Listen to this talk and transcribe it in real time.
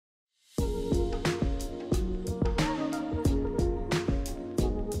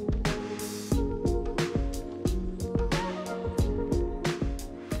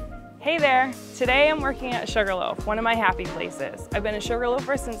Hey there! Today I'm working at Sugarloaf, one of my happy places. I've been a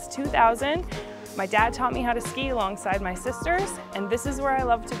Sugarloafer since 2000. My dad taught me how to ski alongside my sisters, and this is where I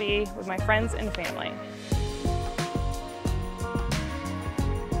love to be with my friends and family.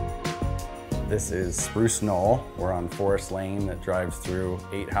 This is Spruce Knoll. We're on Forest Lane that drives through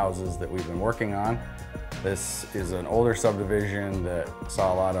 8 houses that we've been working on. This is an older subdivision that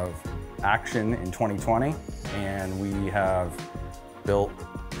saw a lot of action in 2020, and we have built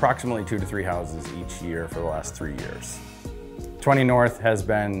approximately 2 to 3 houses each year for the last 3 years. 20 North has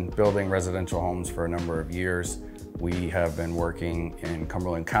been building residential homes for a number of years. We have been working in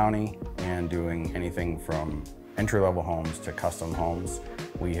Cumberland County and doing anything from entry-level homes to custom homes.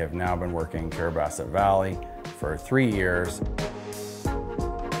 We have now been working in Carrabassett Valley for 3 years.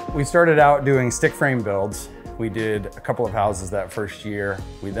 We started out doing stick frame builds. We did a couple of houses that first year.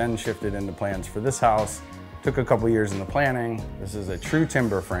 We then shifted into plans for this house. Took a couple years in the planning. This is a true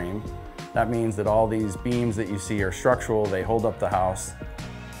timber frame. That means that all these beams that you see are structural. They hold up the house.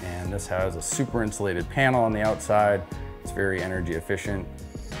 And this has a super insulated panel on the outside. It's very energy efficient.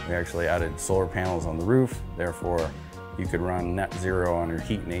 We actually added solar panels on the roof. Therefore, you could run net zero on your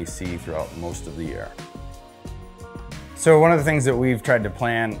heat and AC throughout most of the year. So one of the things that we've tried to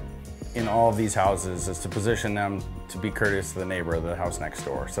plan in all of these houses is to position them to be courteous to the neighbor of the house next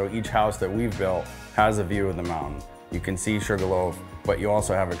door. So each house that we've built has a view of the mountain. You can see Sugarloaf, but you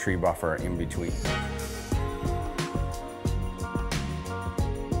also have a tree buffer in between.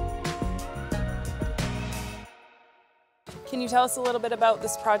 Can you tell us a little bit about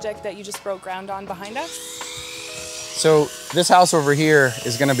this project that you just broke ground on behind us? So this house over here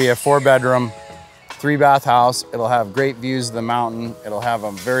is going to be a 4-bedroom, 3-bath house. It'll have great views of the mountain. It'll have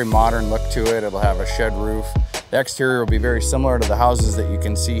a very modern look to it. It'll have a shed roof. The exterior will be very similar to the houses that you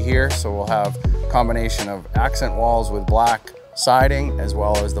can see here. So we'll have a combination of accent walls with black siding as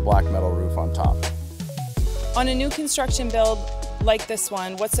well as the black metal roof on top. On a new construction build like this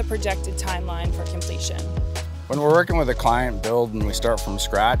one, what's the projected timeline for completion? When we're working with a client build and we start from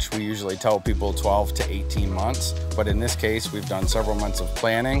scratch, we usually tell people 12 to 18 months. But in this case, we've done several months of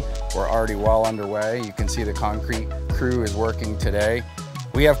planning. We're already well underway. You can see the concrete crew is working today.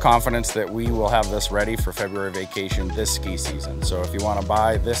 We have confidence that we will have this ready for February vacation this ski season. So if you want to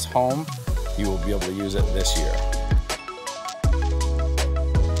buy this home, you will be able to use it this year.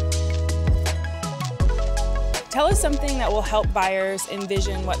 Tell us something that will help buyers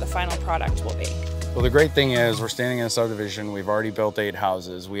envision what the final product will be. Well, the great thing is we're standing in a subdivision. We've already built 8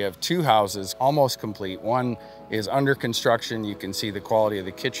 houses. We have 2 houses almost complete. One is under construction. You can see the quality of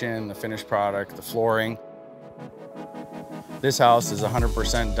the kitchen, the finished product, the flooring. This house is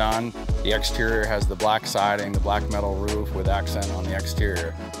 100% done. The exterior has the black siding, the black metal roof with accent on the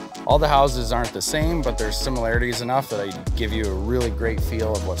exterior. All the houses aren't the same, but there's similarities enough that I give you a really great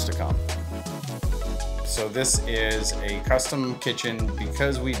feel of what's to come. So this is a custom kitchen.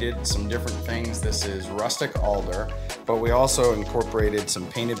 Because we did some different things, this is rustic alder, but we also incorporated some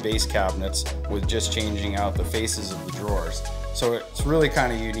painted base cabinets with just changing out the faces of the drawers. So it's really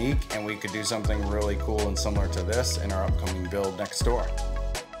kind of unique, and we could do something really cool and similar to this in our upcoming build next door.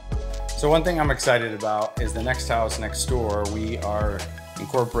 So one thing I'm excited about is the next house next door. We are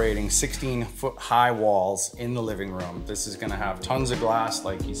incorporating 16-foot high walls in the living room. This is going to have tons of glass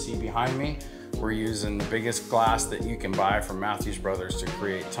like you see behind me. We're using the biggest glass that you can buy from Matthews Brothers to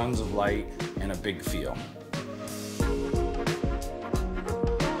create tons of light and a big feel.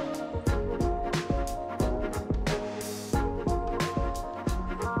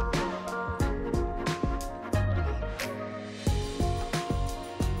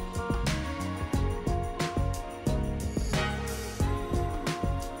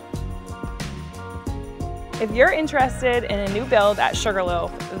 If you're interested in a new build at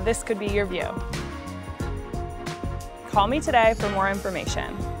Sugarloaf, this could be your view. Call me today for more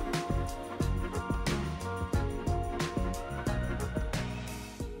information.